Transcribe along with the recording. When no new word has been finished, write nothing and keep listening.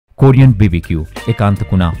Korean BBQ, Ekant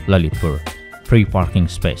Kuna, Lalitpur. Free parking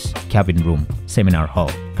space, cabin room, seminar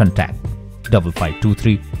hall. Contact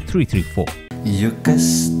 5523 334. यो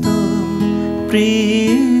कस्तो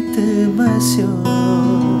प्रीत बस्यो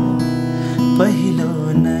पहिलो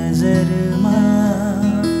नजरमा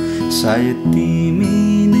सायद तिमी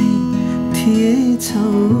नै थिएछौ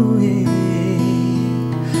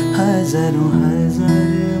हजारौं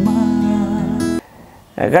हजारमा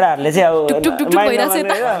गडाहरुले चाहिँ अब टुक भइराछ त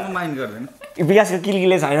माइन्ड गर्दैन विकासको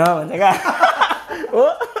किलकिले छैन भन्छ का हो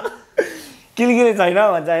किलकिले छैन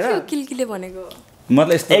भन्छ हैन किलकिले भनेको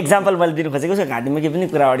मतलब यस्तो एक्जाम्पल मैले दिनु खोजेको उसको घाँटीमा के पनि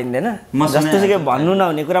कुरा अडिँदैन जस्तो सुकै भन्नु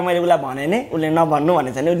नहुने कुरा मैले उसलाई भने नि उसले नभन्नु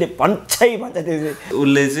भनेको छैन उसले भन्छै भन्छ त्यो चाहिँ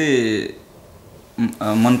उसले चाहिँ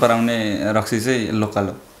मन पराउने रक्सी चाहिँ लोकल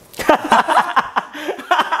हो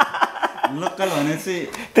लोकल भने चाहिँ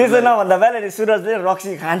त्यसो नभन्दा भएन नि सुरजले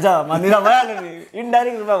रक्सी खान्छ भन्दिन भएन नि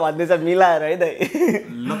इन्डाइरेक्ट रूपमा भन्दैछ मिलाएर है त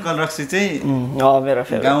लोकल रक्सी चाहिँ मेरो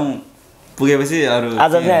फेभरेट गाउँ पुगेपछि अरू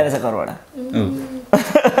आज पनि आइरहेछ घरबाट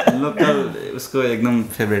लोकल उसको एकदम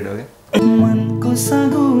फेभरेट हो क्या मनको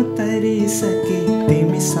सागो तरिसके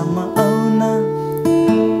तिमीसम्म आउन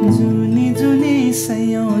जुनी जुनी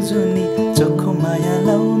सयौं जुनी चोखो माया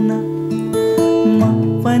लाउन म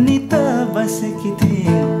पनि त बसेकी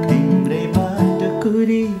थिएँ तिम्रै बाटो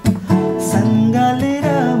कुरी सँगालेर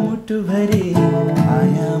मुटुभरि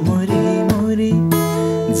आया मोरी मोरी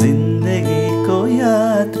जिन्दगीको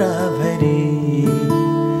यात्रा भरि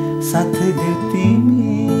साथ देऊ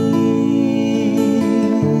तिमी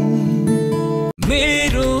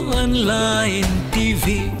मेरो अनलाइन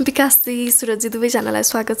टिभी विकासजी सुरजजी दुवैजनालाई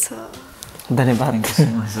स्वागत छ धन्यवाद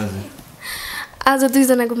आज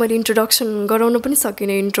दुईजनाको मैले इन्ट्रोडक्सन गराउन पनि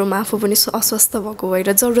सकिनँ इन्ट्रोमा आफू पनि अस्वस्थ भएको भएर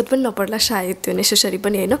जरुरत पनि नपर्ला सायद त्यो नेसेसरी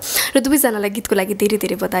पनि होइन र दुवैजनालाई गीतको लागि धेरै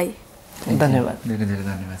धेरै बधाई धन्यवाद धेरै धेरै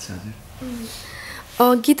धन्यवाद छ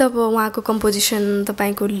हजुर गीत अब उहाँको कम्पोजिसन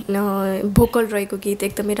तपाईँको भोकल रहेको गीत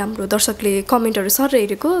एकदमै राम्रो दर्शकले कमेन्टहरू सर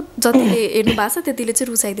हेरेको जतिले हेर्नु भएको छ त्यतिले चाहिँ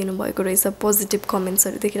रुचाइदिनु भएको रहेछ पोजिटिभ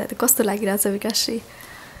कमेन्ट्सहरू देखिरहेको थियो कस्तो लागिरहेछ विकासजी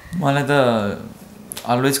मलाई त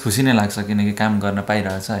अलवेज खुसी नै लाग्छ किनकि काम गर्न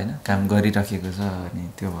पाइरहेछ होइन काम गरिराखेको छ अनि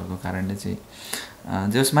त्यो भएको कारणले चाहिँ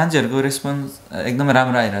जस मान्छेहरूको रेस्पोन्स एकदमै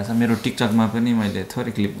राम्रो आइरहेछ मेरो टिकटकमा पनि मैले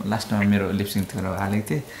थोरै क्लिप लास्टमा मेरो लिपसिङ थोरै हालेको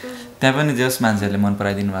थिएँ त्यहाँ पनि जस मान्छेहरूले मन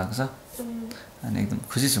पराइदिनु भएको छ अनि एकदम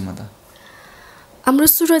खुसी छु म त हाम्रो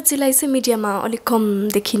सुरजजीलाई चाहिँ मिडियामा अलिक कम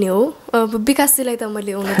देखिने हो अब विकासजीलाई त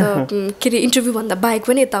मैले हुन त के अरे इन्टरभ्यूभन्दा बाहेक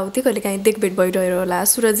पनि यताउति कहिले काहीँ देखभेट भइरहेको होला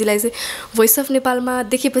सुरजजीलाई चाहिँ भोइस अफ नेपालमा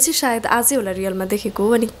देखेपछि सायद आजै होला रियलमा देखेको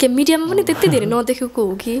हो अनि के मिडियामा पनि त्यति धेरै नदेखेको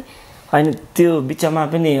हो कि होइन त्यो बिचमा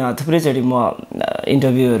पनि थुप्रैचोटि म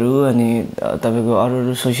इन्टरभ्यूहरू अनि तपाईँको अरू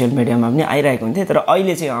अरू सोसियल मिडियामा पनि आइरहेको हुन्थेँ तर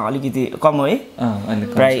अहिले चाहिँ अलिकति कम हो है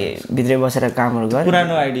प्राय भित्रै बसेर कामहरू गरेँ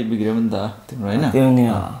पुरानो आइडी बिग्रियो नि त तिम्रो होइन त्यो नि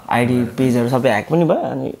आइडी पेजहरू सबै ह्याक पनि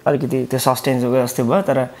भयो अनि अलिकति त्यो सस्टेन्स जस्तो भयो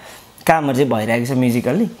तर कामहरू चाहिँ भइरहेको छ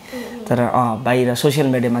म्युजिकल्ली तर बाहिर सोसियल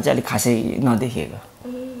मिडियामा चाहिँ अलिक खासै नदेखिएको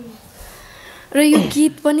र यो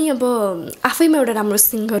गीत पनि अब आफैमा एउटा राम्रो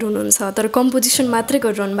सिङ्गर हुनुहुन्छ तर कम्पोजिसन मात्रै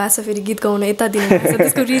गरिरहनु भएको छ फेरि गीत गाउन यता दिनुहुन्छ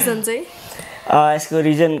त्यसको रिजन चाहिँ यसको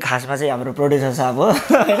रिजन खासमा चाहिँ हाम्रो प्रड्युसर साहब हो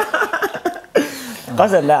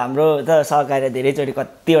कस्तो भन्दा हाम्रो त सहकार्य धेरैचोटि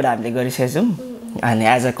कतिवटा हामीले गरिसकेको छौँ अनि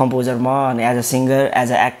एज अ कम्पोजर म अनि as a singer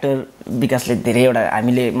as a actor विकासले धेरैवटा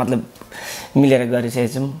हामीले मतलब मिलेर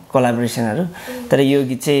गरिसकेको छौँ कोलाबोरेसनहरू तर यो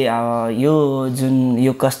गीत चाहिँ यो जुन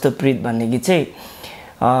यो कस्तो प्रीत भन्ने गीत चाहिँ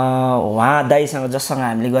उहाँ दाइसँग जससँग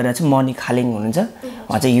हामीले गरेर चाहिँ मनी खालिङ हुनुहुन्छ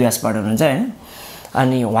उहाँ चाहिँ युएसबाट हुनुहुन्छ होइन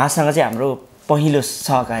अनि उहाँसँग चाहिँ हाम्रो पहिलो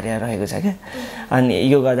सहकार्य रहेको छ क्या अनि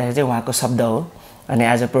यो गर्दाखेरि चाहिँ उहाँको शब्द हो अनि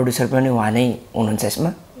एज अ प्रड्युसर पनि उहाँ नै हुनुहुन्छ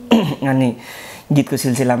यसमा अनि गीतको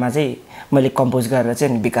सिलसिलामा चाहिँ मैले कम्पोज गरेर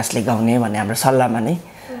चाहिँ अनि विकासले गाउने भन्ने हाम्रो सल्लाहमा नै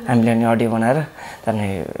हामीले अनि अडियो बनाएर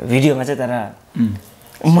त्यहाँदेखि भिडियोमा चाहिँ तर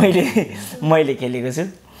मैले खेलेको छु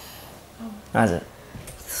हजुर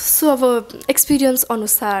सो अब एक्सपिरियन्स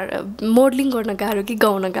अनुसार मोडलिङ गर्न गाह्रो कि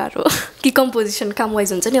गाउन गाह्रो कि कम्पोजिसन काम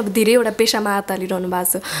वाइज हुन्छ नि अब धेरैवटा पेसामा हात हालिरहनु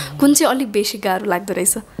भएको छ कुन चाहिँ अलिक बेसी गाह्रो लाग्दो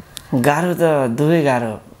रहेछ गाह्रो त दुवै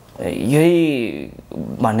गाह्रो यही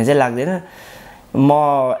भन्ने चाहिँ लाग्दैन म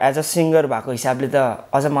एज अ सिङ्गर भएको हिसाबले त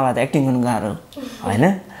अझ मलाई त एक्टिङ गर्नु गाह्रो होइन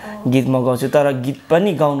गीत म गाउँछु तर गीत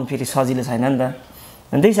पनि गाउनु फेरि सजिलो छैन नि त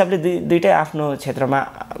अनि त्यही हिसाबले दुइटै आफ्नो क्षेत्रमा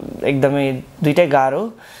एकदमै दुइटै गाह्रो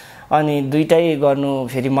अनि दुइटै गर्नु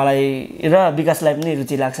फेरि मलाई र विकासलाई पनि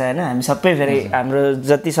रुचि लाग्छ होइन हामी सबै फेरि हाम्रो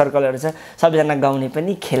जति सर्कलहरू छ सबैजना गाउने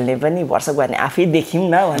पनि खेल्ने पनि वर्षको भने आफै देखौँ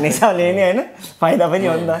न भन्ने हिसाबले नि होइन फाइदा पनि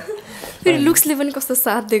हो नि त फेरि लुक्सले पनि कस्तो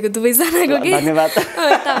साथ दिएको दुवैजनाको कि धन्यवाद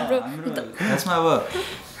यसमा अब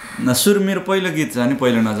सुरु मेरो पहिलो गीत छ नि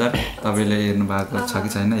पहिलो नजर तपाईँले हेर्नु भएको छ कि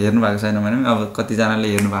छैन हेर्नु भएको छैन भने पनि अब कतिजनाले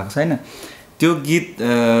हेर्नु भएको छैन त्यो गीत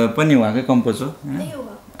पनि उहाँकै कम्पोज हो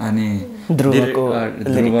अनि ध्रुव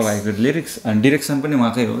भाइको लिरिक्स अनि डिरेक्सन पनि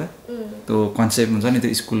उहाँकै हो क्या त्यो कन्सेप्ट हुन्छ नि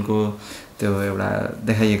त्यो स्कुलको त्यो एउटा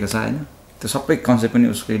देखाइएको छ होइन त्यो सबै कन्सेप्ट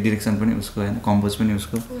पनि उसको डिरेक्सन पनि उसको होइन कम्पोज पनि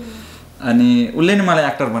उसको अनि उसले नै मलाई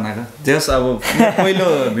एक्टर बनाएको जस अब पहिलो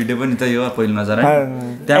भिडियो पनि त्यही हो पहिलो नजर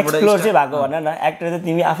त्यहाँबाट एक्सप्लोर चाहिँ भएको भन न एक्टर त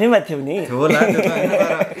तिमी आफैमा थियौ नि होला त्यो त हैन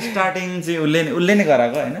तर स्टार्टिङ चाहिँ उसले नै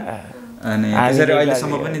गराएको हैन अनि त्यसरी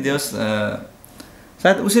अहिलेसम्म पनि देउस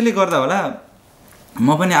सायद उसैले गर्दा होला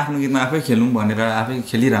म पनि आफ्नो गीतमा आफै खेलौँ भनेर आफै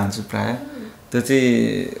खेलिरहन्छु प्रायः त्यो चाहिँ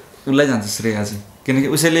उसलाई जान्छ श्रेय चाहिँ किनकि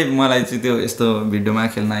उसैले मलाई चाहिँ त्यो यस्तो भिडियोमा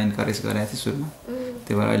खेल्न इन्करेज गरेको थियो सुरुमा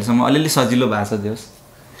त्यही भएर अहिलेसम्म अलिअलि सजिलो भएको छ देउस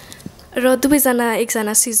र दुवैजना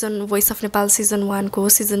एकजना season voice of Nepal season 1 को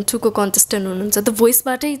सिजन 2 को कन्टेस्टेन्ट हुनुहुन्छ त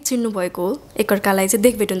भोइसबाटै चिन्नु भएको हो एकअर्कालाई चाहिँ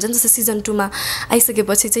देखभेट हुन्छ नि जस्तै सिजन 2 मा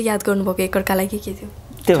आइसकेपछि चाहिँ याद गर्नुभएको एकअर्कालाई के थियो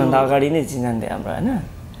त्योभन्दा अगाडि नै चिन्जान्थे हाम्रो होइन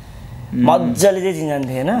मजाले चाहिँ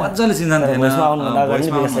चिन्जान्थे होइन मजाले चिन्जान्थे अगाडि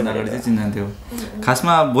चाहिँ चिन्जान्थ्यो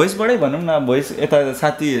खासमा भोइसबाटै भनौँ न भोइस यता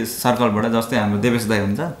साथी सर्कलबाट जस्तै हाम्रो देवेश दाई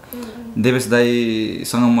हुन्छ देवेश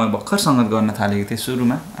दाईसँग म भर्खर सङ्गत गर्न थालेको थिएँ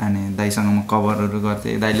सुरुमा अनि दाईसँग म कभरहरू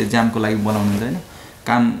गर्थेँ दाईले ज्यामको लागि बोलाउनुहुन्छ होइन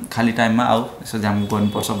काम खाली टाइममा आऊ यसो ज्याम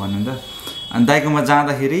गर्नुपर्छ भन्नुहुन्छ अनि दाईकोमा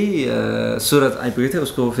जाँदाखेरि सुरज आइपुगेको थियो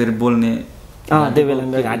उसको फेरि बोल्ने त्यो बेला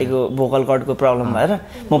मेरो घाँटीको भोकल कर्डको प्रब्लम भएर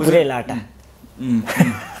म पुरै लाटा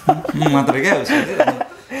मात्र क्या उसको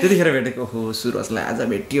त्यतिखेर भेटेको हो सुरजलाई आज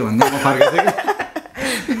भेटियो भन्दै म फर्केको थिएँ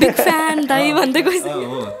कि बिग फ्यान दाई भन्दै गइसक्यो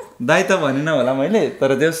हो दाई त भनेन होला मैले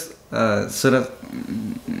तर त्यस सुरज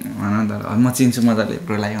भनौँ त म चिन्छु मजाले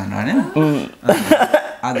ब्रोलाई भनेर होइन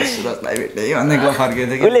आज सुरजलाई भेटेँ भन्दै फर्केको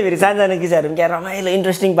थिएँ कि उसले फेरि सानसानो किसाहरू पनि क्या रमाइलो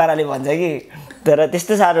इन्ट्रेस्टिङ पाराले भन्छ कि तर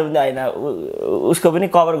त्यस्तो साह्रो पनि होइन उसको पनि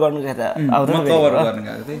कभर गर्नु क्या त कभर गर्नु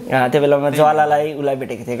गएको थिएँ त्यो बेलामा ज्वालालाई उसलाई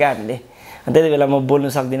भेटेको थियो क्या हामीले अनि त्यति बेला म बोल्नु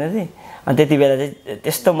सक्दिनँ थिएँ अनि त्यति बेला चाहिँ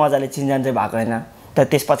त्यस्तो मजाले चिन्जान चाहिँ भएको होइन तर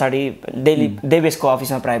त्यस पछाडि डेली देवेशको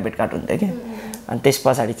अफिसमा प्राइभेट कार्ड हुन्थ्यो कि अनि त्यस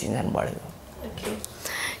पछाडि चिन्जान बढेको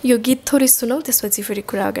यो गीत थोरै सुनौ त्यसपछि फेरि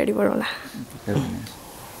कुरा अगाडि बढाउँला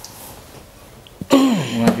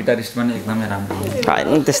उहाँ गिटारिस्ट पनि एकदमै राम्रो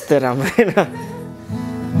होइन त्यस्तो राम्रो होइन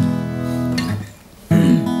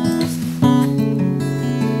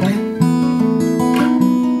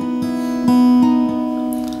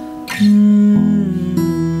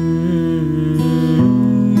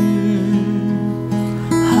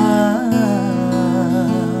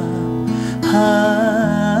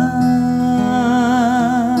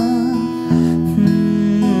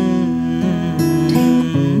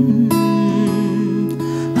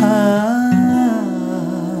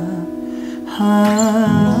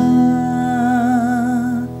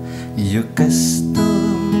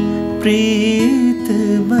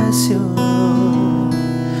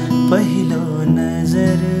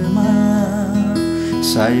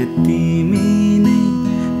सायद तिमी नै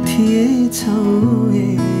थिएछौ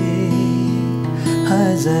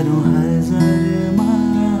हजारौँ हजारमा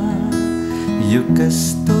यो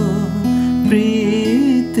कस्तो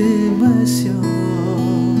प्रीत बस्यो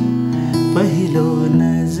पहिलो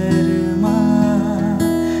नजरमा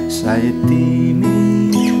सायद तिमी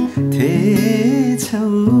थिएछौ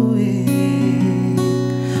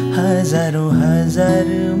हजारौँ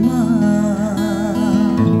हजारमा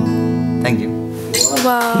थ्याङ्क यू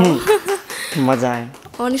मजा आयो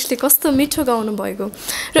अनेस्टली कस्तो मिठो गाउनु भएको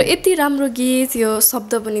र यति राम्रो गीत यो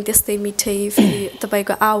शब्द पनि त्यस्तै मिठै फेरि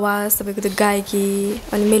तपाईँको आवाज तपाईँको त्यो गायकी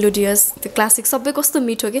अनि मेलोडियस त्यो क्लासिक सबै कस्तो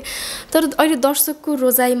मिठो के तर अहिले दर्शकको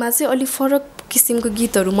रोजाइमा चाहिँ अलिक फरक किसिमको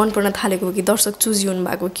गीतहरू मन पर्न थालेको हो कि दर्शक चुज हुनु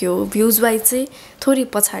भएको के हो भ्युज वाइज चाहिँ थोरै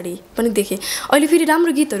पछाडि पनि देखेँ अहिले फेरि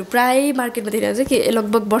राम्रो गीतहरू प्रायः मार्केटमा देखिरहेको छ कि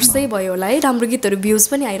लगभग वर्षै भयो होला है राम्रो गीतहरू भ्युज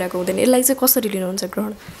पनि आइरहेको हुँदैन यसलाई चाहिँ कसरी लिनुहुन्छ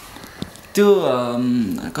ग्रहण त्यो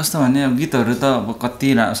कस्तो भने अब गीतहरू त अब कति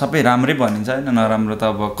सबै राम्रै भनिन्छ होइन नराम्रो त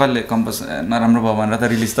अब कसले कम्पोज नराम्रो भयो भनेर त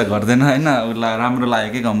रिलिज त गर्दैन होइन उसलाई राम्रो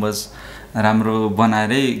लागेकै कम्पोज राम्रो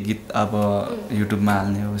बनाएरै गीत अब युट्युबमा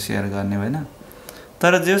हाल्ने हो सेयर गर्ने होइन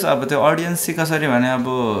तर जे होस् अब त्यो अडियन्स चाहिँ कसरी भने अब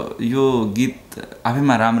यो गीत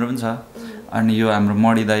आफैमा राम्रो पनि छ अनि यो हाम्रो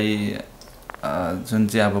मणि दाई जुन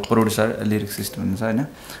चाहिँ अब प्रोड्युसर लिरिक्सिस्ट हुनुहुन्छ होइन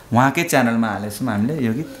उहाँकै च्यानलमा हालेको छौँ हामीले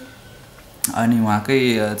यो गीत अनि उहाँकै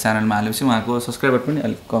च्यानलमा हालेपछि उहाँको सब्सक्राइबर पनि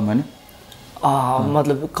अलिक कम होइन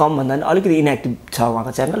मतलब कम भन्दा पनि अलिकति इनएक्टिभ छ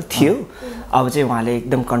उहाँको च्यानल थियो अब चाहिँ उहाँले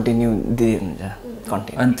एकदम कन्टिन्यू दिनुहुन्छ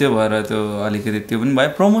कन्टिन्यू अनि त्यो भएर त्यो अलिकति त्यो पनि भयो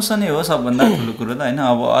प्रमोसनै हो सबभन्दा ठुलो कुरो त होइन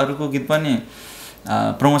अब अरूको गीत पनि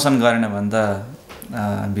प्रमोसन गरेन भने त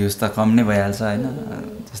भ्युज त कम नै भइहाल्छ होइन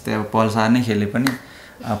जस्तै अब पल्सार नै खेले पनि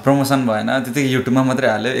प्रमोसन भएन त्यतिकै युट्युबमा मात्रै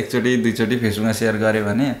हाल्यो एकचोटि दुईचोटि फेसबुकमा सेयर गऱ्यो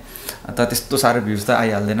भने त त्यस्तो साह्रो भ्युज त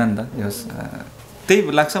आइहाल्दैन नि त त्यही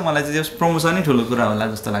लाग्छ मलाई चाहिँ प्रमोसनै ठुलो कुरा होला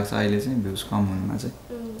जस्तो लाग्छ अहिले चाहिँ भ्युज कम हुनुमा चाहिँ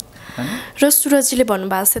र सुरजीले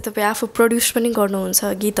भन्नुभएको छ तपाईँ आफू प्रड्युस पनि गर्नुहुन्छ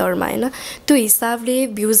गीतहरूमा होइन त्यो हिसाबले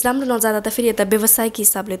भ्युज राम्रो नजाँदा त फेरि यता व्यावसायिक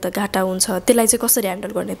हिसाबले त घाटा हुन्छ त्यसलाई चाहिँ कसरी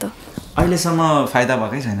ह्यान्डल गर्ने त अहिलेसम्म फाइदा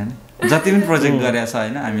भएकै छैन नि जति पनि प्रोजेक्ट गरेको छ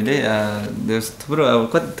होइन हामीले थुप्रो अब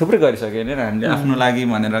थुप्रै गरिसक्यो होइन हामीले आफ्नो लागि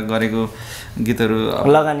भनेर गरेको गीतहरू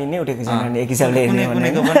लगानी नै उठेको छैन एक हिसाबले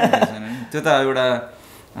त्यो त एउटा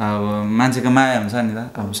अब मान्छेको माया हुन्छ नि त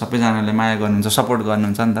अब सबैजनाले माया गर्नुहुन्छ सपोर्ट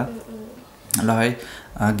गर्नुहुन्छ नि त ल है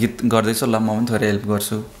गीत गर्दैछु ल म पनि थोरै हेल्प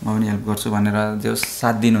गर्छु म पनि हेल्प गर्छु भनेर जो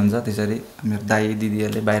साथ दिनुहुन्छ त्यसरी मेरो दाइ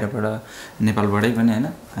दिदीहरूले बाहिरबाट नेपालबाटै पनि होइन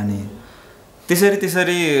अनि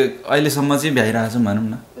त्यसरी अहिलेसम्म चाहिँ भ्याइरहेको छौँ भनौँ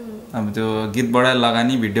न अब त्यो गीतबाट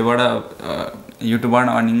लगानी भिडियोबाट युट्युबबाट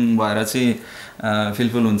अर्निङ भएर चाहिँ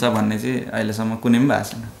फिलफुल हुन्छ भन्ने चाहिँ अहिलेसम्म कुनै पनि भएको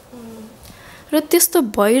छैन र त्यस्तो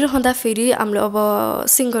भइरहँदा फेरि हाम्रो अब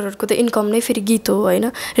सिङ्गरहरूको त इन्कम नै फेरि गीत हो होइन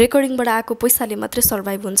रेकर्डिङबाट आएको पैसाले मात्रै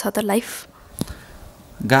सर्भाइभ हुन्छ त लाइफ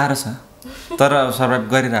गाह्रो छ तर सर्भाइभ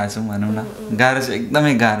गरिरहेको छौँ भनौँ न गाह्रो चाहिँ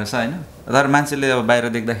एकदमै गाह्रो छ होइन तर मान्छेले अब बाहिर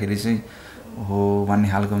देख्दाखेरि चाहिँ हो भन्ने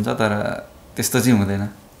खालको हुन्छ तर त्यस्तो चाहिँ हुँदैन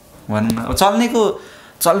भनौँ न अब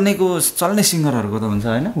चल्ने सिङ्गरहरूको त हुन्छ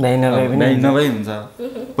होइन नभई हुन्छ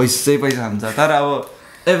पैसा हुन्छ तर अब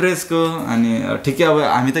एभरेजको अनि ठिकै अब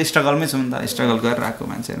हामी त स्ट्रगलमै छौँ नि त स्ट्रगल गरेर आएको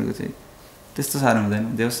मान्छेहरूको चाहिँ त्यस्तो साह्रो हुँदैन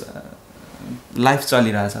जस लाइफ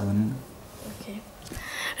चलिरहेछ भनौँ न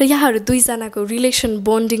र यहाँहरू दुईजनाको रिलेसन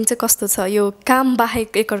बोन्डिङ चाहिँ कस्तो छ यो काम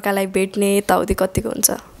बाहेक एकअर्कालाई भेट्ने यताउति कतिको हुन्छ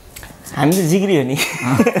हामी त जिग्री हो नि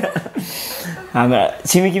हाम्रो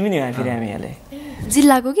छिमेकी पनि हो फेरि हामी यहाँले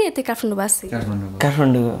जिल्लाको कि यतै काठमाडौँवासी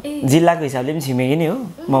काठमाडौँको जिल्लाको हिसाबले पनि छिमेकी नै हो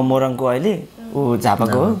म मोरङको अहिले ऊ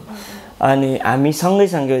झापाको हो अनि हामी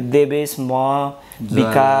सँगै देवेश म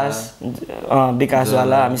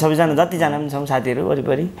विकासवाला हामी सबैजना जतिजना पनि छौँ साथीहरू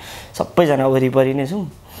वरिपरि सबैजना वरिपरि नै छौँ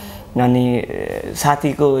अनि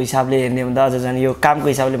साथीको हिसाबले हेर्ने भन्दा अझ झन् यो कामको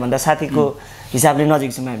हिसाबले भन्दा साथीको हिसाबले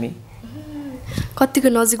नजिक छौँ हामी कतिको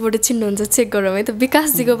नजिकबाट चिन्नुहुन्छ चेक गरौँ है त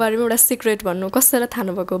विकासजीको बारेमा एउटा सिक्रेट भन्नु कसरी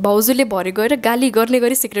थाहा भाउजूले भरे गएर गाली गर्ने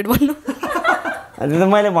गरी सिक्रेट भन्नु त्यो त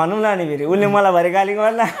मैले भनौँ न नि फेरि उसले मलाई भरे गाली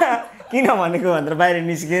गर्ला किन भनेको भनेर बाहिर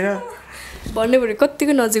निस्केर भन्ने भने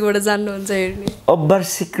कतिको नजिकबाट जान्नुहुन्छ हेर्ने ओभर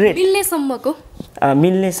सिक्रेट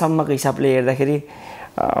मिल्नेसम्मको हिसाबले हेर्दाखेरि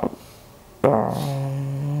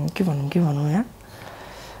के भनौँ यहाँ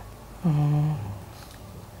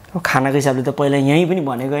अब खानाको हिसाबले त पहिला यहीँ पनि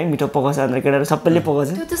भनेको है मिठो पकाउँछ भनेर केटाहरू सबैले पकाउँछ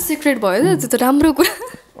त्यो त सिक्रेट भयो त्यो त राम्रो कुरा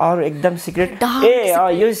अरू एकदम सिक्रेट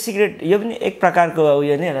यो सिक्रेट यो पनि एक प्रकारको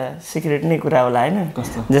उयो नै एउटा सिक्रेट नै कुरा होला होइन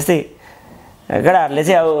जस्तै केटाहरूले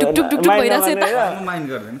चाहिँ अब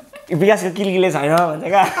विकासको किलकिले छैन भन्छ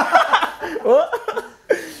क्या हो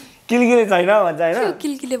किलकिले छैन भन्छ होइन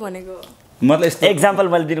किलकिले भनेको मतलब एक्जाम्पल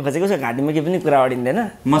मैले दिनु खोजेको उसको घाँटीमा केही पनि कुरा अडिँदैन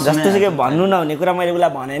जस्तो सुकै भन्नु नहुने कुरा मैले उसलाई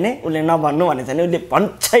भने नै उसले नभन्नु भनेको छ भने उसले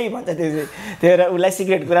भन्छै भन्छ त्यो भएर उसलाई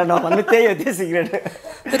सिक्रेट कुरा नभन्नु त्यही हो त्यो सिक्रेट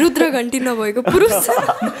रुद्र घन्टी नभएको पुरुष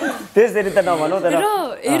त्यसरी त नभनौँ तर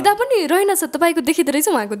हेर्दा पनि रहेनछ तपाईँको देखिँदो रहेछ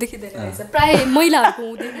उहाँको देखिँदो रहेछ प्रायः महिलाहरूको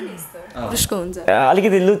हुँदैन नि यस्तो पुरुषको हुन्छ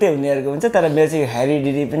अलिकति लुते हुनेहरूको हुन्छ तर मेरो चाहिँ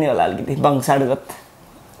हेरिडिटी पनि होला अलिकति वंशानुगत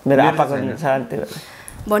मेरो आप्पाको छ त्यो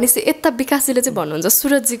भनेपछि यता विकासजीले चाहिँ भन्नुहुन्छ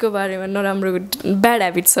सुरजीको बारेमा नराम्रो ब्याड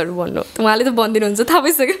ह्याबिट्सहरू भन्नु उहाँले त भनिदिनुहुन्छ थाहा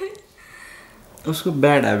भइसक्यो उसको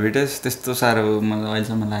ब्याड ह्याबिट्स त्यस्तो साह्रो मलाई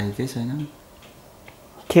अहिलेसम्म लागेकै छैन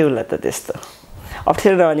के होला त त्यस्तो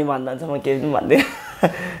अप्ठ्यारो नभनी भन्नुहुन्छ म केही पनि भन्दिनँ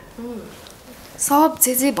सब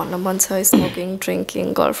जे भन्न मन छ स्मोकिङ ड्रिङ्किङ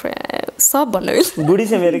गर्लफ्रेन्ड सब भन्न बुढी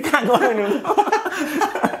छ मेरो कहाँ गर्नु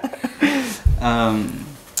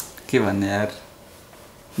के भन्ने यार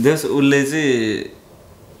जस उसले चाहिँ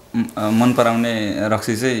मन पराउने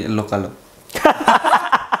रक्सी चाहिँ लोकल हो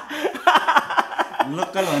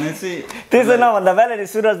लोकल भने चाहिँ त्यसो नभन्दा भएन नि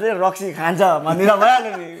सुरजले रक्सी खान्छ भनिदिनु भएन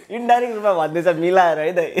नि इन्डाइरेक्ट रूपमा भन्दैछ मिलाएर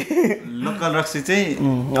है त लोकल रक्सी चाहिँ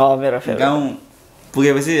मेरो गाउँ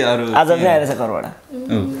पुगेपछि अरू आज पनि आइरहेछ घरबाट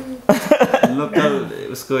लोकल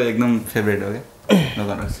उसको एकदम फेभरेट हो क्या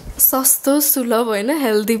लोकल रक्सी सस्तो सुलभ होइन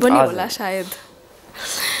हेल्दी पनि होला सायद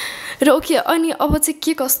र ओके अनि अब चाहिँ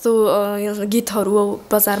के कस्तो गीतहरू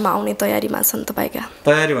बजारमा आउने तयारीमा छन् तपाईँका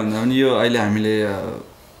तयारी भन्दा पनि यो अहिले हामीले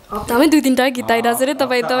हप्तामै 2-3टा गीत आइरहेको छ रे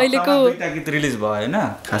तपाईँलेको 2टा गीत रिलिज भयो होइन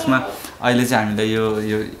खासमा अहिले चाहिँ हामीले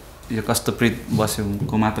यो कस्तो प्रीत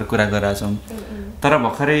बस्योको मात्र कुरा गरिरहेको छौँ तर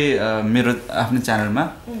भर्खरै मेरो आफ्नो च्यानलमा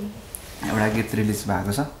एउटा गीत रिलिज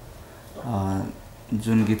भएको छ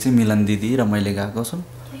जुन गीत चाहिँ मिलन दिदी र मैले गाएको छु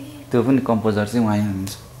त्यो पनि कम्पोजर चाहिँ उहाँ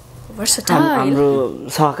हुनुहुन्छ हाम्रो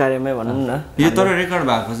सहकार्यमै भनौँ न यो तर रेकर्ड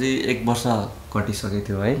भएको चाहिँ 1 वर्ष कटिसकेको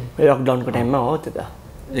थियो है लकडाउनको टाइममा हो त्यो त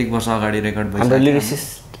 1 वर्ष अगाडि रेकर्ड हाम्रो भइसक्यो लिरिसिस्ट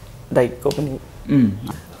दाइको पनि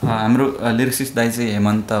हाम्रो लिरिसिस्ट दाइ चाहिँ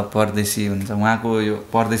हेमन्त परदेशी हुनुहुन्छ उहाँको यो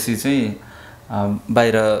परदेशी चाहिँ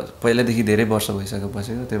बाहिर पहिल्यैदेखि धेरै वर्ष भइसक्यो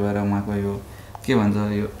बसेको त्यही भएर उहाँको यो के भन्छ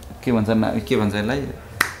यसलाई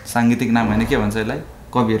साङ्गीतिक नाम होइन के भन्छ यसलाई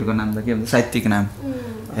कविहरूको नाम त के भन्छ साहित्यिक नाम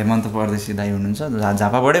हेमन्त परदेशी दाइ हुनुहुन्छ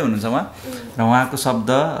झापाबाटै हुनुहुन्छ उहाँ र उहाँको शब्द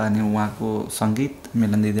अनि उहाँको सङ्गीत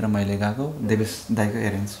मिलन दिदी र मैले गाएको देवेश दाइको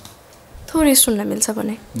एरेन्ज थोरै सुन्न मिल्छ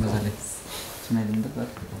भने मजाले सुनाइदिनु त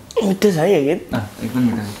मिठो छ है यो गीत एकदम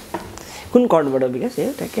मिठो कुन कर्डबाट विकास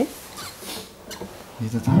यो ट्याक्कै यो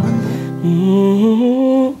त थाहा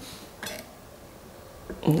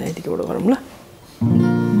यतिकोबाट गरौँ ल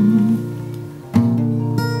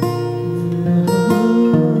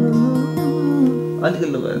अलिकति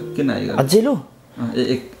लो किन आइगयो अझै लो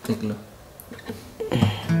एक लो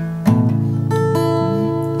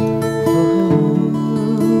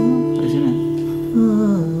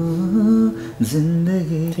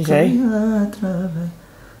जिन्दगी यात्रा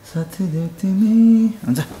साथी देऊ तिमी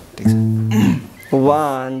हुन्छ ठिक छ 1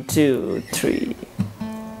 2 3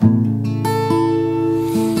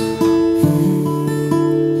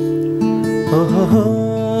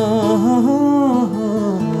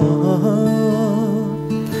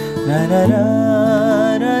 ra ra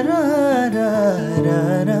ra ra ra ra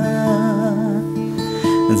ra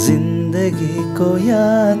जिन्दगीको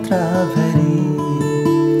यात्रा भरि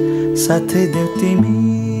साथ देऊ तिमी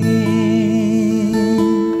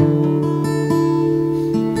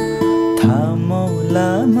थामौला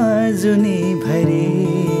जुनी भरि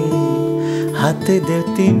हात देऊ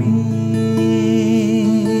तिमी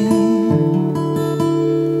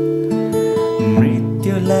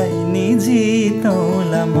मृत्युलाई नि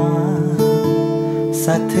जितौलामा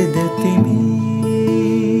साथ देऊ तिमी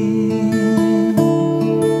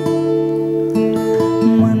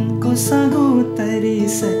मनको सागो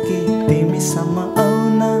तरिसके तिमीसम्म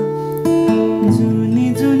आउन जुनी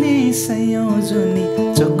जुनी सयौं जुनी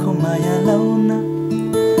चोखो माया लाउन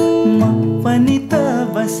म पनि त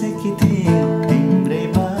बसेकी थिएँ तिम्रै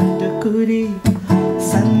बाटो कुरी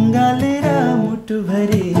सँगालेर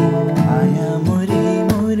मुटुभरि आया मोरी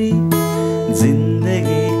मोरी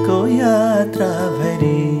जिन्दगीको यात्रा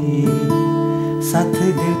भरि साथ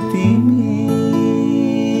देऊ तिमी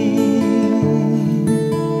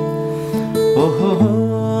ओहो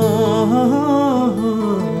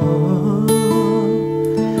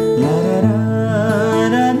ला रा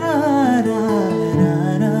रा रा रा रा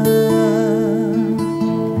रा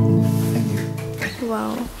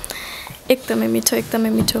वाउ एकदमै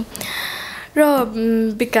मिठो र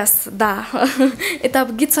विकास दा यता अब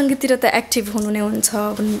गीत सङ्गीततिर त एक्टिभ हुनु नै हुन्छ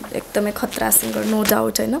एकदमै खतरा सिङ्गर नो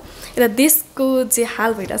डाउट होइन यता देशको जे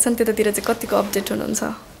हाल भइरहेछ नि त्यतातिर चाहिँ कतिको अपडेट हुनुहुन्छ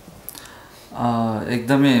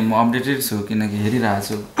एकदमै म अपडेटेड छु किनकि हेरिरहेको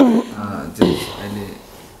छु अहिले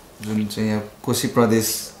जुन चाहिँ यहाँ कोशी प्रदेश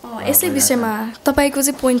यसै विषयमा तपाईँको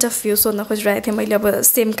चाहिँ पोइन्ट अफ भ्यू सोध्न खोजिरहेको थिएँ मैले अब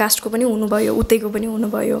सेम कास्टको पनि हुनुभयो उतैको पनि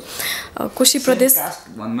हुनुभयो कोशी प्रदेश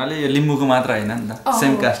भन्नाले यो लिम्बूको मात्र होइन नि त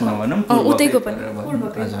सेम कास्ट नभनौँ उतैको पनि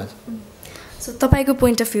सो तपाईँको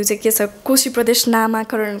पोइन्ट अफ भ्यू चाहिँ के छ कोशी प्रदेश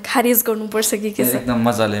नामाकरण खारेज गर्नुपर्छ कि के छ एकदम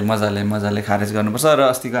मजाले खारेज गर्नुपर्छ र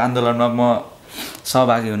अस्तिको आन्दोलनमा म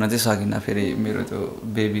सहभागी हुन चाहिँ सकिनँ फेरि मेरो त्यो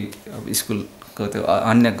बेबी अब स्कुलको त्यो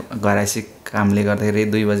अन्य घराइसी कामले गर्दाखेरि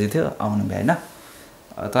 2 बजी थियो आउनु भ्याएन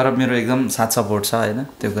तर मेरो एकदम साथ सपोर्ट छ होइन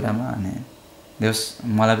त्यो कुरामा अनि देउस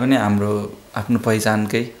मलाई पनि हाम्रो आफ्नो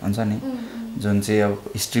पहिचानकै हुन्छ नि जुन चाहिँ अब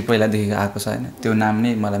हिस्ट्री पहिलादेखि आएको छ होइन त्यो नाम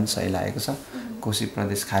नै मलाई पनि सही लागेको छ कोशी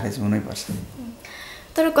प्रदेश खारेज हुनैपर्छ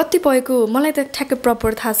तर कतिपयको मलाई त ठ्याक्कै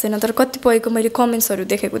प्रपर थाहा छैन तर कतिपयको मैले कमेन्ट्सहरू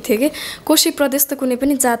देखेको थिएँ कि कोशी प्रदेश त कुनै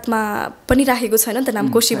पनि जातमा पनि राखेको छैन नि त नाम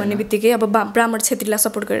कोशी भन्ने बित्तिकै अब ब्राह्मण क्षेत्रीलाई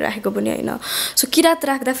सपोर्ट गरिराखेको पनि होइन सो किरात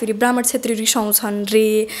राख्दाखेरि ब्राह्मण क्षेत्री रिसाउँछन् रे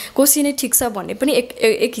कोशी नै ठिक छ भन्ने पनि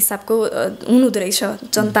एक हिसाबको हुनुहुँदो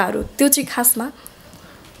रहेछ जनताहरू त्यो चाहिँ खासमा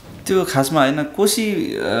होइन कोशी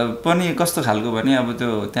पनि कस्तो खालको भने अब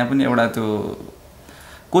त्यो त्यहाँ पनि एउटा त्यो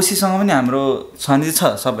कोशीसँग पनि हाम्रो छन्दी छ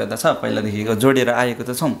सभ्यता छ पहिलादेखिको जोडेर आएको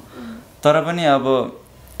त छौँ तर पनि अब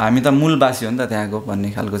हामी त मूलवासी हो नि त त्यहाँको भन्ने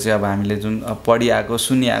खालको चाहिँ अब हामीले जुन पढिआएको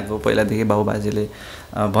सुनिआएको पहिलादेखि बाबुबाजेले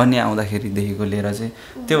भन्ने आउँदाखेरिदेखिको लिएर चाहिँ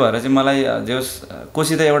त्यो भएर चाहिँ मलाई जे होस्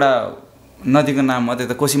कोशी त एउटा नदीको नाम मात्रै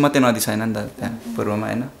त कोशी मात्रै नदी छैन नि त त्यहाँ पूर्वमा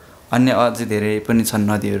होइन अन्य अझै धेरै पनि छन्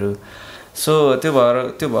नदीहरू सो त्यो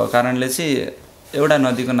भएको कारणले चाहिँ एउटा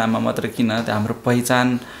नदीको नाममा मात्र किन हाम्रो पहिचान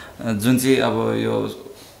जुन चाहिँ अब यो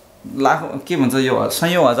के भन्छ यो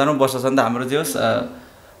सयौं हजारौं वर्ष छ नि त हाम्रो जे होस्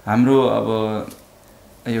हाम्रो अब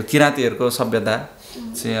यो किराँतीहरूको सभ्यता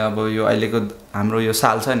चाहिँ अब यो अहिलेको हाम्रो यो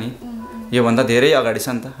साल छ नि योभन्दा धेरै अगाडि छ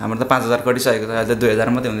नि त हाम्रो त 5000 कटिसकेको छ अहिले 2000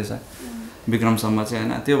 मात्रै हुँदैछ विक्रमसम्म चाहिँ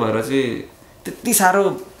होइन त्यो भएर चाहिँ त्यति साह्रो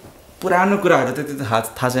पुरानो कुराहरू त्यति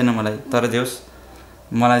थाहा छैन मलाई तर देउस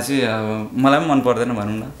मलाई चाहिँ अब मलाई पनि मन पर्दैन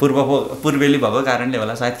भनौँ न पूर्वेली भएको कारणले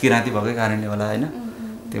होला सायद किराँती भएकै कारणले होला होइन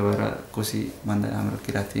त्यो भएर कोशी भन्दा हाम्रो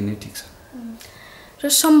किराँती नै ठिक छ र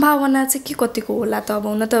सम्भावना चाहिँ के कतिको होला त अब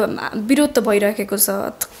हुन त विरोध त भइरहेको छ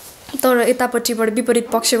तर यतापट्टिबाट विपरीत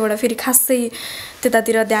पक्षबाट फेरि खासै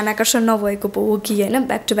त्यतातिर ध्यान आकर्षण नभएको पो हो कि होइन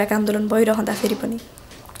ब्याक टु ब्याक आन्दोलन भइरहँदाखेरि पनि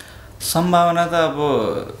सम्भावना त अब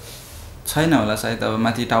छैन होला सायद अब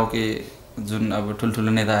माथि टाउके जुन अब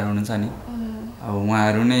ठुल्ठुलो नेताहरू हुनुहुन्छ नि अब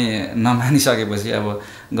उहाँहरू नै नमानिसकेपछि अब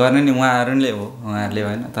गर्ने नि उहाँहरूले हो उहाँहरूले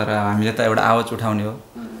होइन तर हामीले त एउटा आवाज उठाउने हो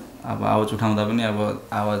अब आवाज उठाउँदा पनि अब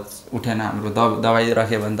आवाज उठेन हाम्रो दबाई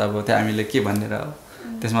राख्यो भने त अब त्यो हामीले के भन्ने र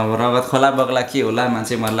त्यसमा अब रगत खोला बग्ला के होला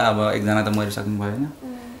मान्छे मर्ला अब एकजना त मरिसक्नु भयो होइन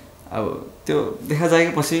अब त्यो देखा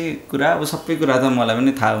जाएपछि कुरा अब सबै कुरा त मलाई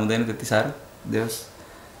पनि थाहा हुँदैन त्यति साह्रो देउस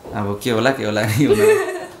अब के होला नि होला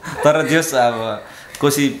तर देउस अब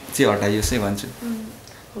कोशी चाहिँ हटाइयोस् है भन्छु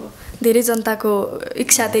धेरै जनताको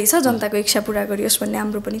इच्छा त्यही छ जनताको इच्छा पुरा गरियोस् भन्ने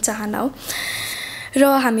हाम्रो पनि चाहना हो र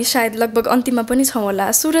हामी सायद लगभग अन्तिममा पनि छौँ होला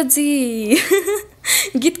सुरजजी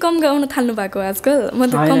गीत कम गाउन थाल्नु भएको आजकल म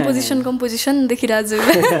त कम्पोजिसन देखिरहेछु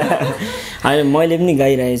मैले पनि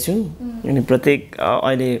गाइरहेको छु अनि प्रत्येक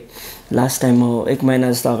अहिले लास्ट टाइम म 1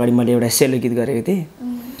 महिना जस्तो अगाडि मैले एउटा सेलो गीत गरेको थिएँ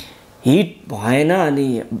हिट भएन अनि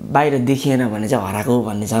बाहिर देखिएन भने चाहिँ हराएको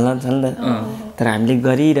भन्ने चलन छ नि त तर हामीले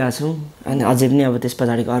गरिरहेछौँ अनि अझै पनि अब त्यस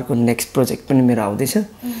पछाडिको अर्को नेक्स्ट प्रोजेक्ट पनि मेरो आउँदैछ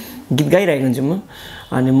गीत गाइरहेको हुन्छु म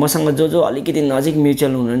अनि मसँग जो अलिकति नजिक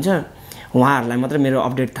म्युचुअल हुनुहुन्छ उहाँहरूलाई मात्र मेरो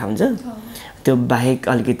अपडेट थाहा हुन्छ त्यो बाहेक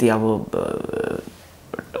अलिकति अब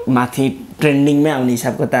माथि ट्रेन्डिङमै आउने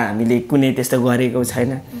हिसाबको त हामीले कुनै त्यस्तो गरेको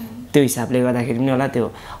छैन त्यो हिसाबले गर्दाखेरि पनि होला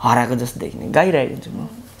त्यो हराएको जस्तो देख्ने गाइरहेको हुन्छु म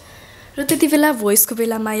र त्यति बेला भोइसको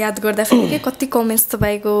बेलामा याद गर्दाखेरि के कति कमेन्ट्स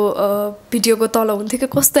तपाईँको भिडियोको तल हुन्थ्यो कि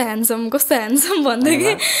कस्तो ह्यान्डसम भन्दै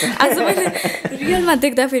कि आज मैले रियलमा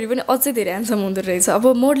देख्दाखेरि पनि अझै धेरै ह्यान्डसम हुँदो रहेछ अब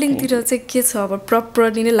मोडलिङतिर चाहिँ के छ अब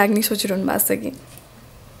प्रपरली नै लाग्ने सोचिरहनु भएको छ कि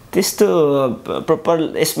त्यस्तो प्रपर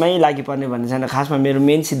यसमै लागि पर्ने भन्ने छैन खासमा मेरो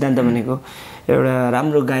मेन सिद्धान्त भनेको एउटा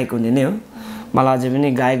राम्रो गायक हुने नै हो मलाई अझै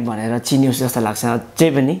पनि गायक भनेर चिनियोस् जस्तो लाग्छ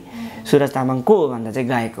अझै पनि सुरज तामाङ को हो भन्दा चाहिँ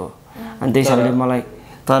गायक हो अनि त्यही हिसाबले मलाई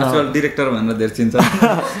तर डिरेक्टर भनेर धेरै चिन्छ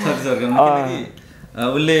किनकि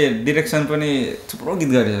उसले डिरेक्सन पनि थुप्रो गीत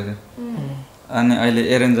गरिसक्यो अनि अहिले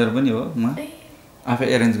एरेन्जर पनि हो म आफै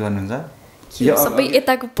एरेन्ज गर्नुहुन्छ सबै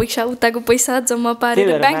यताको पैसा उताको पैसा जम्मा पारेर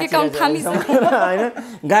ब्याङ्क एकाउन्ट थामिसक्यो होइन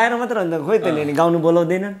गाएर मात्र अन्त खोइ त्यसले नि गाउनु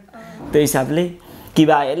बोलाउँदैन त्यो हिसाबले कि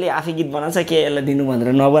बा यसले आफै गीत बनाउँछ के यसलाई दिनु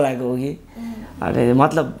भनेर नबोलाएको हो कि अनि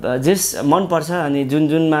मतलब जस मनपर्छ अनि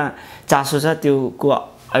जुनमा चासो छ त्योको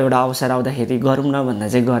एउटा अवसर आउँदाखेरि गरौँ न भन्दा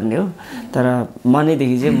चाहिँ गर्ने हो तर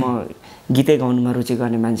मनैदेखि चाहिँ म गीतै गाउनुमा रुचि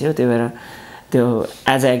गर्ने मान्छे हो त्यही भएर त्यो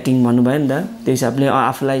एज अ एक्टिङ भन्नुभयो नि त त्यो हिसाबले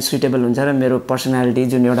आफूलाई सुइटेबल हुन्छ र मेरो पर्सनालिटी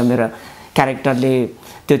जुन एउटा मेरो क्यारेक्टरले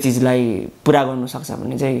त्यो चिजलाई पुरा गर्नु सक्छ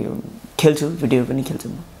भने चाहिँ खेल्छु भिडियो पनि खेल्छु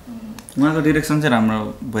म उहाँको डिरेक्सन चाहिँ राम्रो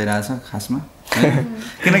भइरहेछ खासमा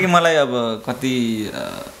किनकि मलाई अब कति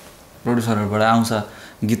प्रोड्युसरहरूबाट आउँछ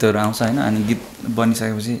गीतहरू आउँछ होइन अनि गीत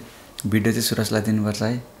बनिसकेपछि भिडियो चाहिँ सुरजलाई दिनुपर्छ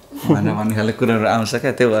है भनेर भन्ने खाले कुराहरू आउँछ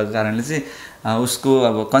क्या त्यो भएको कारणले चाहिँ उसको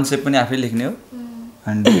अब कन्सेप्ट पनि आफै लेख्ने हो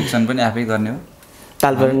अनि डिरेक्सन पनि आफै गर्ने हो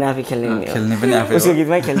तालबाट पनि आफै खेल्ने पनि आफै उसको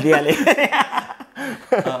गीतमै खेलिदिइहालेँ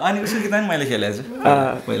अनि उसको गीतमा पनि मैले खेलेको छु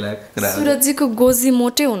पहिला कुरा सुरजजीको गोजी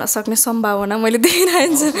मोटै हुन सक्ने सम्भावना मैले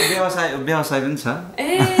देखिरहेको छु व्यवसाय पनि छ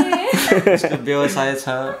उसको व्यवसाय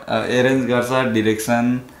छ एरेन्ज गर्छ डिरेक्सन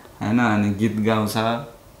होइन अनि गीत गाउँछ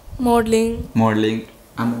मोडलिङ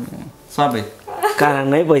सबै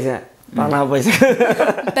कारणमै पैसा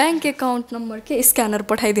ब्याङ्क एकाउन्ट नम्बर के स्क्यानर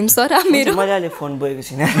पठाइदिउँ सर मेरो मजाले फोन बोकेको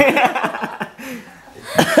छैन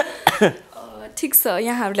ठिक छ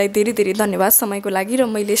यहाँहरूलाई धेरै धेरै धन्यवाद समयको लागि र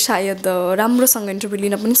मैले सायद राम्रोसँग इन्टरभ्यू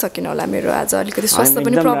लिन पनि सकिनँ होला मेरो आज अलिकति स्वास्थ्य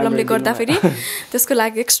पनि प्रब्लमले गर्दाखेरि त्यसको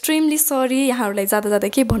लागि एक्सट्रिमली सरी यहाँहरूलाई जाँदा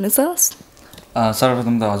के भन्नु छ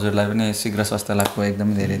सर्वप्रथम त हजुरलाई पनि शीघ्र स्वास्थ्य लाभको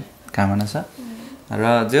एकदमै धेरै कामना छ र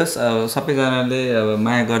जस सबैजनाले अब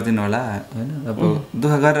माया गरिदिनु होला होइन अब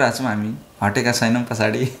दुःख गरिरहेको छौँ हामी हटेका छैनौँ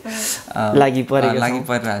पछाडि लागि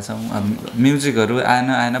परिरहेको छौँ म्युजिकहरू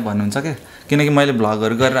आएन भन्नुहुन्छ क्या किनकि मैले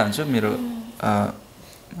भ्लगहरू गरेर हुन्छु मेरो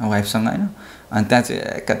वाइफसँग होइन अनि त्यहाँ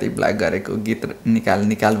चाहिँ कति ब्लग गरेको गीत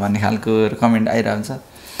निकाल भन्ने खालको कमेन्ट आइरहेको हुन्छ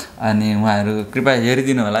अनि उहाँहरू कृपया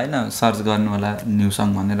हेरिदिनु होला होइन सर्च गर्नु होला न्यु सङ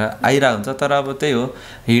भनेर आइरहेको हुन्छ तर अब त्यही हो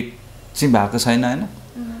हिट चाहिँ भएको छैन होइन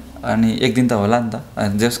अनि एक दिन त होला नि त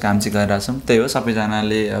जस काम चाहिँ गरिरहेको छौँ त्यही हो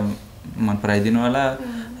सबैजनाले मन पराइदिनु होला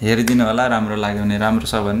हेरिदिनु होला राम्रो लाग्यो भने राम्रो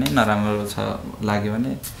छ भने नराम्रो छ लाग्यो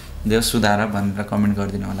भने देव सुधार भनेर कमेन्ट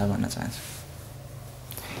गरिदिनु होला भन्न चाहन्छु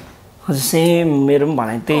हजुर सेम मेरो पनि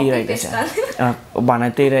भनाइ त्यही रहेको छ भनाइ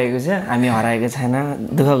त्यही रहेको छ हामी हराएको छैन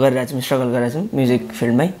दुःख गरिरहेको छौँ स्ट्रगल गरिरहेको छौँ म्युजिक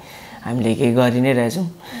फिल्डमै हामीले केही गरि नै रहेछौँ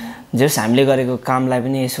जस हामीले गरेको कामलाई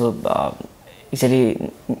पनि यसो यसरी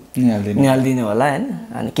निहालिदिनु होला होइन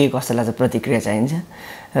अनि के कस्तोलाई चाहिँ प्रतिक्रिया चाहिन्छ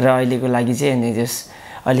र अहिलेको लागि चाहिँ अनि जस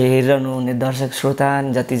अहिले हेरिरहनु हुने दर्शक श्रोता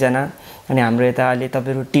जतिजना अनि हाम्रो यता अहिले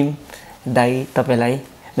तपाईँहरू टिम दाई तपाईँलाई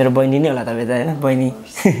मेरो बहिनी नै होला तपाईँ त होइन बहिनी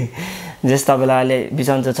जस तपाईँलाई अहिले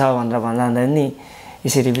बिसन्चो छ भनेर भन्दा नि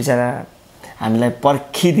यसरी बिचरा हामीलाई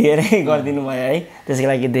पर्खिदिएरै गरिदिनु भयो है त्यसको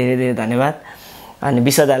लागि धेरै धेरै धन्यवाद अनि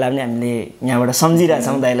विश्व दाईलाई पनि हामीले यहाँबाट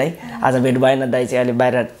सम्झिरहेछौँ दाईलाई आज भेट भएन दाई चाहिँ अहिले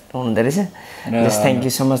बाहिर हुनुहुँदो रहेछ जस थ्याङ्क यू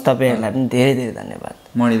सो मच तपाईँहरूलाई पनि धेरै धेरै धन्यवाद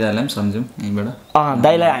मणि दाईलाई पनि सम्झौँ यहीँबाट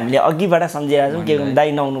दाईलाई हामीले अघिबाट सम्झिरहेको छौँ के गर्नु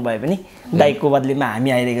दाई नहुनु भए पनि दाईको बदलीमा हामी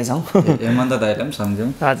आइरहेका छौँ हेमन्त दाईलाई पनि सम्झौँ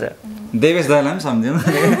हजुर देवेश दाईलाई पनि सम्झौँ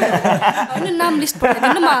होइन नाम लिस्ट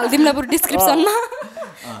पठाइदिनु म हालिदिउँला बरु डिस्क्रिप्सनमा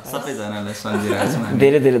सबैजनालाई सम्झिरहेको छौँ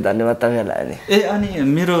धेरै धेरै धन्यवाद तपाईँहरूलाई अनि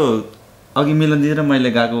मेरो अघि मिलनदी र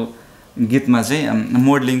मैले गाएको गीतमा चाहिँ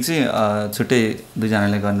मोडलिङ चाहिँ छुट्टै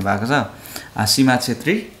दुईजनाले गर्नुभएको छ सीमा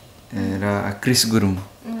छेत्री र क्रिस गुरुङ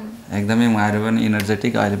एकदमै उहाँहरू पनि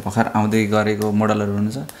इनर्जेटिक अहिले भर्खर आउँदै गरेको मोडलहरू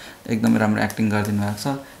हुनुहुन्छ एकदमै राम्रो एक्टिङ गरिदिनु भएको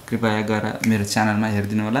छ कृपया गएर मेरो च्यानलमा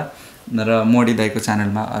हेरिदिनु होला र मोडी दाईको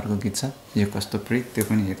च्यानलमा अर्को गीत छ यो कस्तो प्रिय त्यो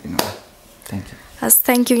पनि हेरिदिनु होला थ्याङ्क यू हस्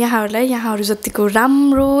थ्याङ्क यू यहाँहरूलाई यहाँहरू जतिको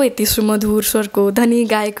राम्रो यति सुमधुर स्वरको धनी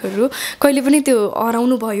गायकहरू कहिले पनि त्यो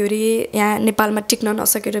हराउनु भयो अरे यहाँ नेपालमा टिक्न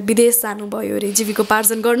नसकेर विदेश जानुभयो अरे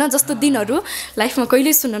जीविकोपार्जन गर्न जस्तो दिनहरू लाइफमा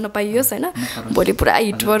कहिल्यै सुन्न नपाइयोस् होइन भोलि पुरा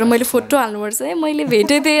हिट भएर मैले फोटो हाल्नुपर्छ है मैले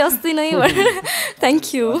भेटेँ थिएँ अस्ति नै भनेर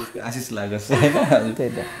थ्याङ्क यू आशिष लागोस्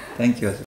होइन थ्याङ्क यू